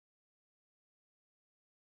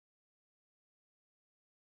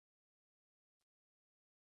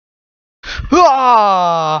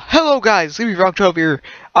Hello guys, LevyRock12 here.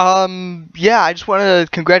 Yeah, I just want to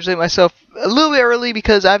congratulate myself a little bit early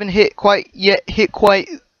because I haven't hit quite yet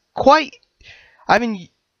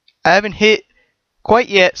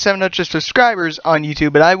 700 subscribers on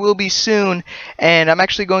YouTube, but I will be soon, and I'm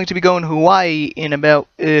actually going to be going to Hawaii in about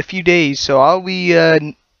a few days, so I'll be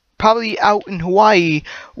probably out in Hawaii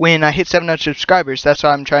when I hit 700 subscribers. That's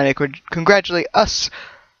why I'm trying to congratulate us,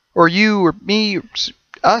 or you, or me,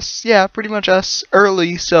 us, yeah, pretty much us,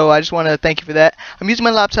 early, so I just want to thank you for that. I'm using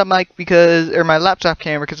my laptop mic or my laptop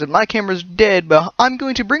camera because my camera's dead, but I'm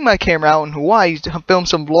going to bring my camera out in Hawaii to film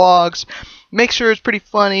some vlogs, make sure it's pretty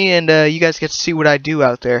funny, and you guys get to see what I do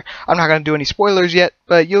out there. I'm not going to do any spoilers yet,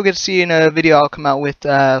 but you'll get to see in a video I'll come out with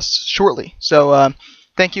shortly. So,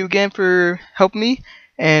 thank you again for helping me,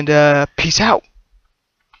 and peace out.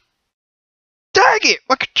 Dang it!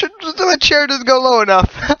 My chair doesn't go low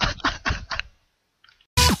enough.